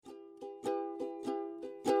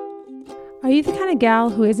Are you the kind of gal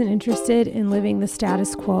who isn't interested in living the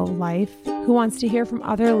status quo life, who wants to hear from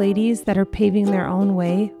other ladies that are paving their own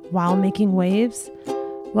way while making waves?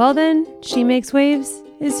 Well then, She Makes Waves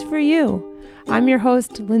is for you. I'm your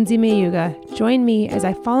host, Lindsay Mayuga. Join me as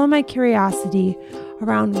I follow my curiosity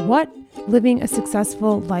around what living a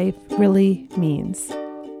successful life really means.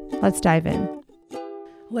 Let's dive in.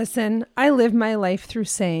 Listen, I live my life through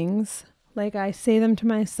sayings. Like I say them to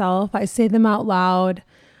myself, I say them out loud.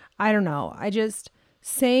 I don't know.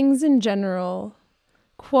 Sayings in general,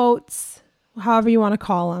 quotes, however you want to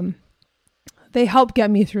call them, they help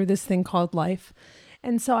get me through this thing called life.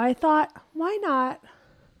 And so I thought, why not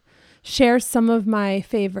share some of my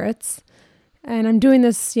favorites? And I'm doing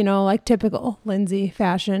this, like typical Lindsay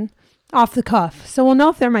fashion, off the cuff. So we'll know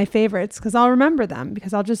if they're my favorites because I'll remember them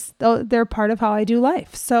because they're part of how I do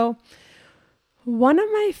life. So one of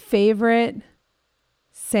my favorite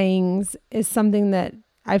sayings is something that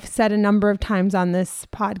I've said a number of times on this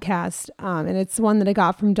podcast, and it's one that I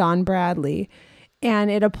got from Don Bradley,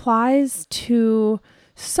 and it applies to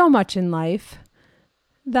so much in life.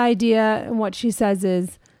 The idea and what she says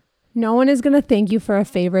is, no one is going to thank you for a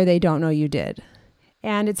favor they don't know you did.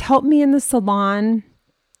 And it's helped me in the salon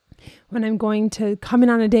when I'm going to come in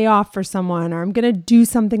on a day off for someone, or I'm going to do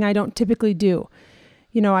something I don't typically do.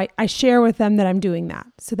 I share with them that I'm doing that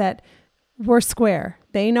so that we're square.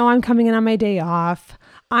 They know I'm coming in on my day off.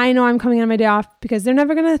 I know I'm coming in on my day off because they're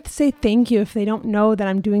never going to say thank you if they don't know that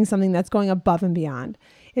I'm doing something that's going above and beyond.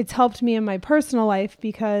 It's helped me in my personal life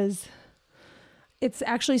because it's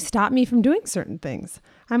actually stopped me from doing certain things.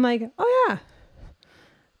 I'm like, oh yeah,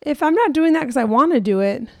 if I'm not doing that because I want to do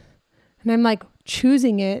it and I'm like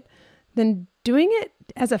choosing it, then doing it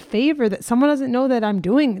as a favor that someone doesn't know that I'm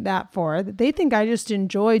doing that for, that they think I just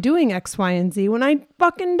enjoy doing X, Y, and Z when I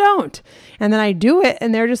fucking don't. And then I do it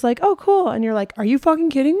and they're just like, oh, cool. And you're like, are you fucking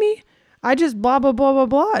kidding me? I just blah, blah, blah, blah,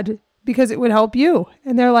 blah, because it would help you.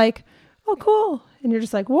 And they're like, oh, cool. And you're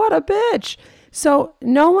just like, what a bitch. So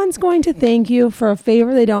no one's going to thank you for a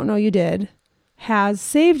favor they don't know you did has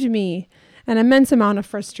saved me an immense amount of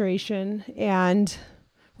frustration and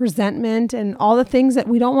resentment and all the things that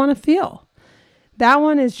we don't want to feel. That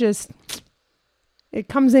one is it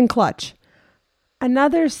comes in clutch.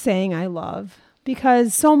 Another saying I love,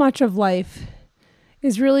 because so much of life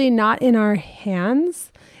is really not in our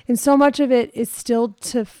hands, and so much of it is still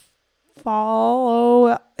to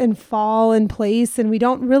follow and fall in place, and we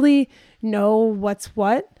don't really know what's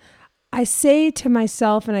what. I say to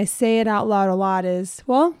myself, and I say it out loud a lot, is,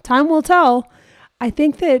 well, time will tell. I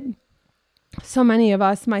think that so many of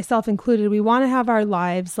us, myself included, we want to have our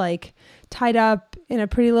lives like tied up in a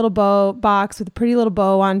pretty little box with a pretty little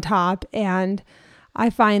bow on top. And I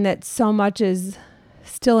find that so much is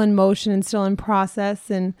still in motion and still in process,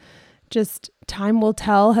 and just time will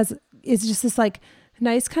tell is just this like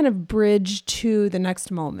nice kind of bridge to the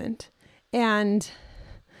next moment. And,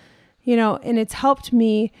 and it's helped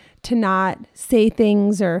me to not say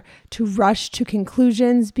things or to rush to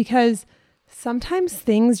conclusions, because sometimes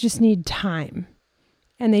things just need time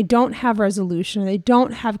and they don't have resolution, or they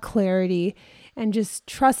don't have clarity, and just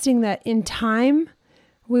trusting that in time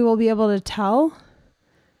we will be able to tell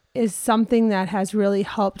is something that has really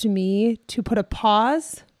helped me to put a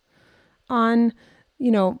pause on,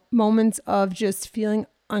 moments of just feeling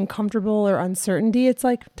uncomfortable or uncertainty. It's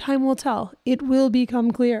like, time will tell. It will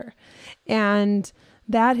become clear. And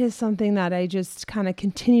that is something that I just kind of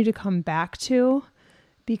continue to come back to,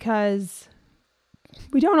 because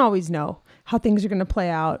we don't always know how things are going to play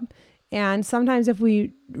out. And sometimes if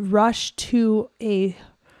we rush to a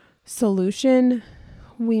solution,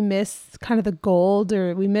 we miss kind of the gold,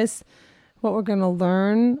 or we miss what we're going to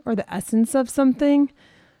learn, or the essence of something.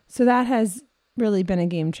 So that has really been a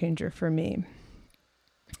game changer for me.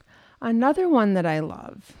 Another one that I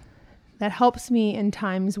love that helps me in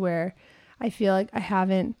times where I feel like I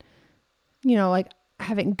haven't, I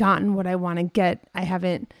haven't gotten what I want to get. I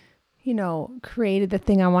haven't, created the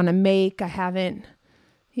thing I want to make. I haven't,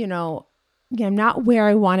 I'm not where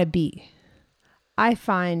I want to be. I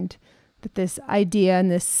find that this idea and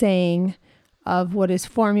this saying of what is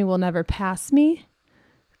for me will never pass me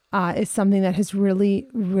is something that has really,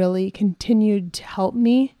 really continued to help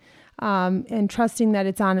me, and trusting that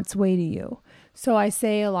it's on its way to you. So I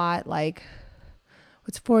say a lot like,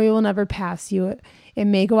 what's for you will never pass you. It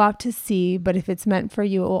may go out to sea, but if it's meant for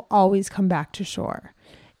you, it will always come back to shore.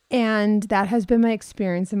 And that has been my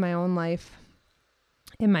experience in my own life,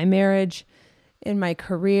 in my marriage, in my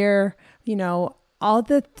career. All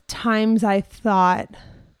the times I thought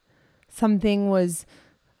something was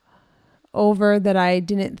over that I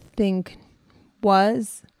didn't think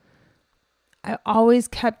was, I always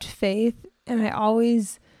kept faith And I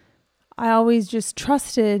always just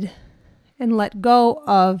trusted and let go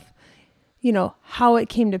of, how it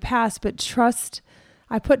came to pass. But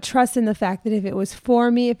I put trust in the fact that if it was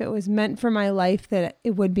for me, if it was meant for my life, that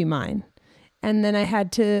it would be mine. And then I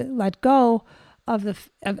had to let go of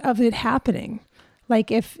it happening.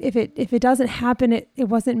 Like if it doesn't happen, it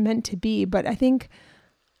wasn't meant to be. But I think,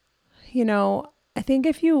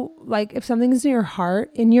 if you if something's in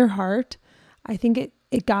your heart, I think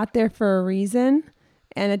it got there for a reason,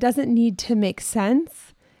 and it doesn't need to make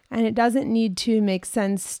sense, and it doesn't need to make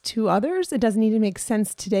sense to others. It doesn't need to make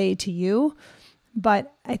sense today to you.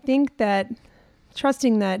 But I think that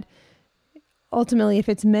trusting that ultimately, if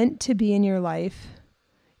it's meant to be in your life,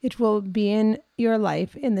 it will be in your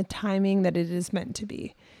life in the timing that it is meant to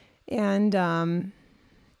be. And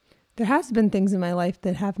there has been things in my life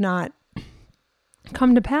that have not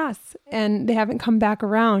come to pass, and they haven't come back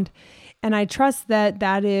around. And I trust that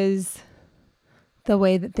that is the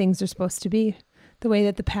way that things are supposed to be, the way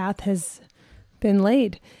that the path has been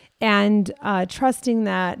laid, and trusting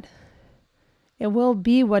that it will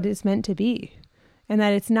be what it's meant to be, and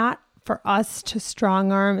that it's not for us to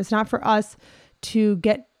strong arm. It's not for us to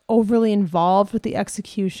get overly involved with the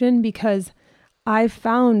execution, because I've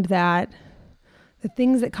found that the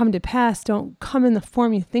things that come to pass don't come in the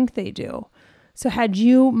form you think they do. So had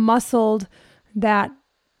you muscled that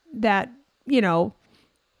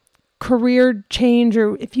career change,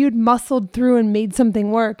 or if you'd muscled through and made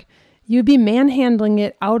something work, you'd be manhandling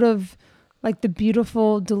it out of the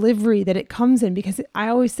beautiful delivery that it comes in. Because I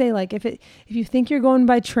always say, if you think you're going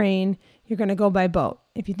by train, you're going to go by boat.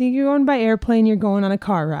 If you think you're going by airplane, you're going on a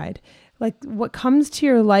car ride. What comes to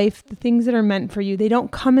your life, the things that are meant for you, they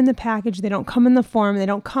don't come in the package. They don't come in the form. They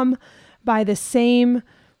don't come by the same,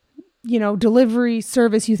 delivery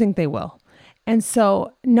service you think they will. And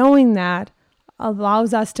so knowing that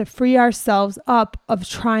allows us to free ourselves up of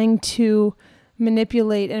trying to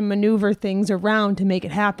manipulate and maneuver things around to make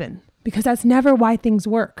it happen, because that's never why things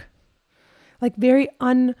work. Very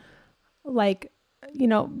out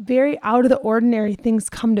of the ordinary things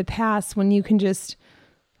come to pass when you can just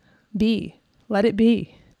let it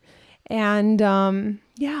be. And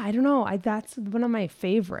I don't know. That's one of my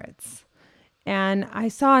favorites. And I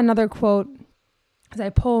saw another quote, as I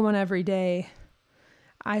pull one every day.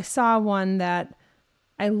 I saw one that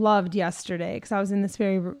I loved yesterday, because I was in this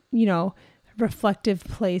very, reflective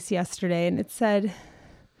place yesterday. And it said,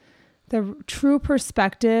 the true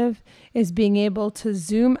perspective is being able to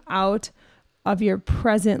zoom out of your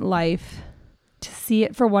present life to see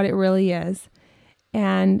it for what it really is,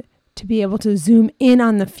 and to be able to zoom in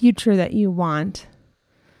on the future that you want,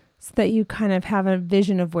 so that you kind of have a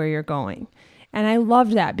vision of where you're going. And I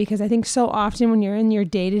loved that, because I think so often when you're in your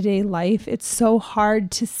day-to-day life, it's so hard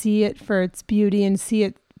to see it for its beauty and see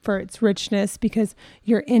it for its richness, because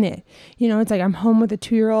you're in it. It's like I'm home with a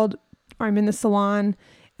 2-year-old, or I'm in the salon,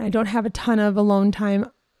 and I don't have a ton of alone time,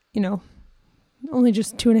 only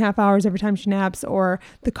just 2.5 hours every time she naps, or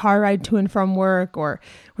the car ride to and from work, or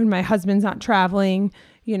when my husband's not traveling,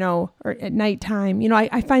 or at nighttime.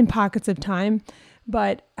 I find pockets of time.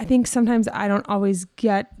 But I think sometimes I don't always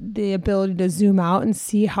get the ability to zoom out and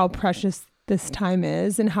see how precious this time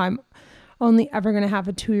is, and how I'm only ever going to have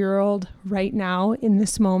a 2-year-old right now in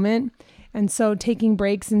this moment. And so taking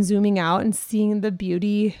breaks and zooming out and seeing the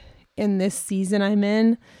beauty in this season I'm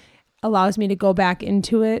in allows me to go back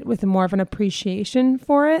into it with more of an appreciation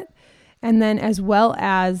for it. And then as well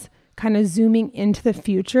as kind of zooming into the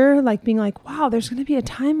future, being wow, there's going to be a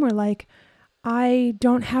time where I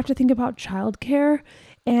don't have to think about childcare,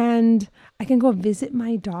 and I can go visit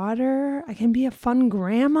my daughter. I can be a fun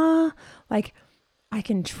grandma. I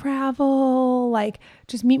can travel,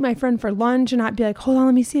 just meet my friend for lunch and not be hold on,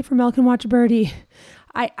 let me see if Mel can watch a birdie.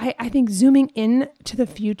 I think zooming in to the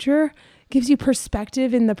future gives you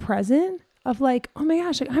perspective in the present of oh my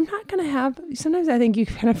gosh, I'm not going to have, sometimes I think you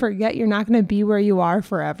kind of forget you're not going to be where you are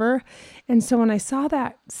forever. And so when I saw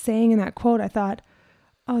that saying in that quote, I thought,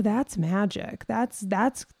 oh, that's magic. That's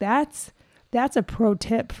a pro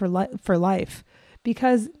tip for life,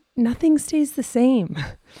 because nothing stays the same.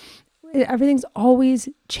 Everything's always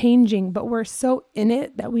changing, but we're so in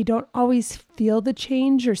it that we don't always feel the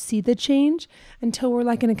change or see the change until we're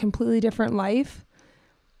in a completely different life.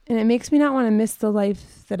 And it makes me not want to miss the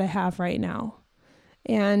life that I have right now.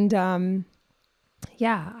 And I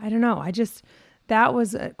don't know. That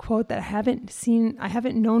was a quote that I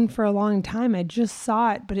haven't known for a long time. I just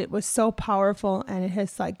saw it, but it was so powerful, and it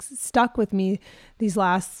has stuck with me these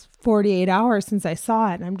last 48 hours since I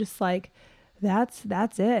saw it. And I'm just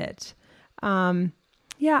that's it. I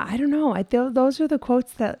don't know. Those are the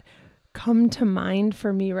quotes that come to mind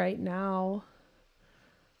for me right now,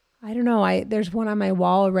 I don't know. There's one on my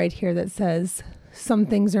wall right here that says, some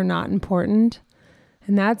things are not important.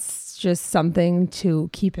 And that's just something to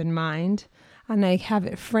keep in mind. And I have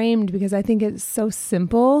it framed because I think it's so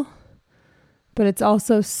simple, but it's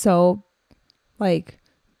also so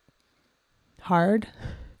hard,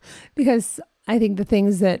 because I think the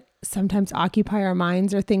things that sometimes occupy our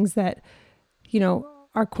minds are things that,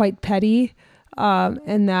 are quite petty.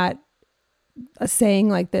 And that a saying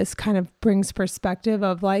like this kind of brings perspective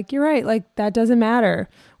of you're right, that doesn't matter.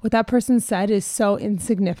 What that person said is so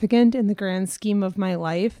insignificant in the grand scheme of my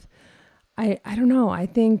life. I don't know. I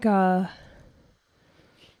think, I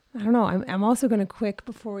don't know. I'm also going to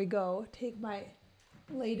before we go, take my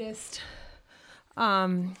latest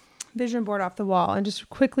vision board off the wall and just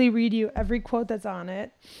quickly read you every quote that's on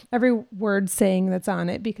it, every word saying that's on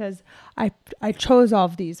it, because I chose all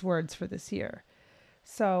of these words for this year.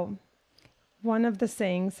 So one of the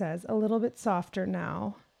sayings says, a little bit softer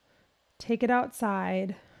now. Take it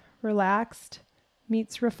outside. Relaxed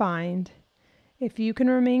meets refined. If you can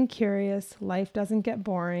remain curious, life doesn't get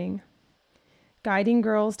boring. Guiding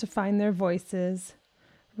girls to find their voices.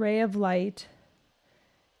 Ray of light.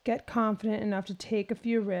 Get confident enough to take a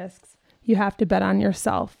few risks. You have to bet on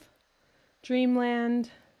yourself.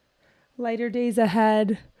 Dreamland. Lighter days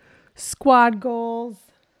ahead. Squad goals.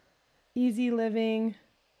 Easy living.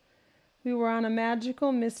 We were on a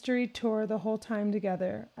magical mystery tour the whole time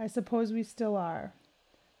together. I suppose we still are.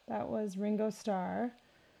 That was Ringo Starr.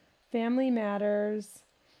 Family matters.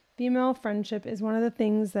 Female friendship is one of the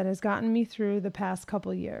things that has gotten me through the past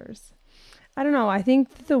couple years. I don't know. I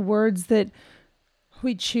think that the words that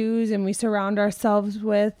we choose and we surround ourselves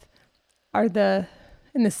with and the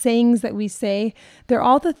sayings that we say, they're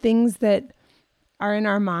all the things that are in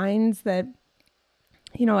our minds that,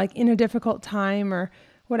 in a difficult time or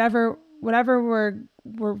whatever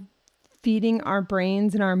we're feeding our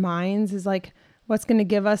brains and our minds is what's going to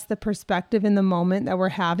give us the perspective in the moment that we're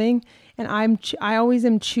having. And I always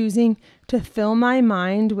am choosing to fill my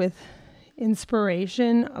mind with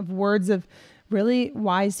inspiration of words of really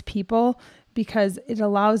wise people, because it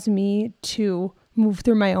allows me to move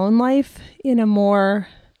through my own life in a more,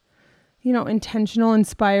 intentional,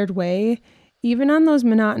 inspired way, even on those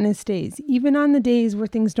monotonous days, even on the days where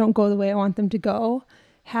things don't go the way I want them to go.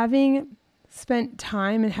 Having spent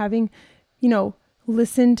time and having,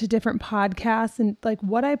 listened to different podcasts, and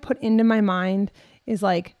what I put into my mind is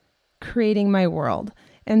creating my world.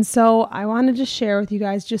 And so I wanted to share with you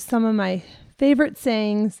guys just some of my favorite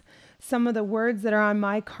sayings, some of the words that are on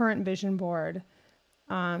my current vision board,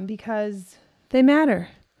 because they matter.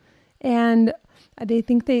 And they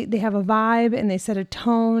think they have a vibe and they set a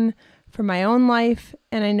tone for my own life.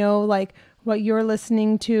 And I know what you're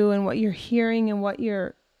listening to and what you're hearing and what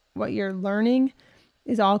you're learning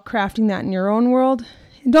is all crafting that in your own world.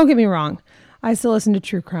 And don't get me wrong, I still listen to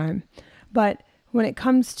true crime. But when it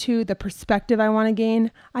comes to the perspective I want to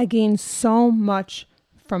gain, I gain so much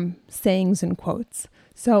from sayings and quotes.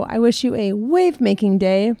 So I wish you a wave-making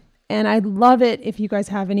day. And I'd love it if you guys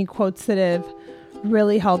have any quotes that have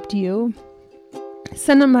really helped you.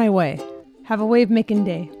 Send them my way. Have a wave-making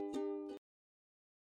day.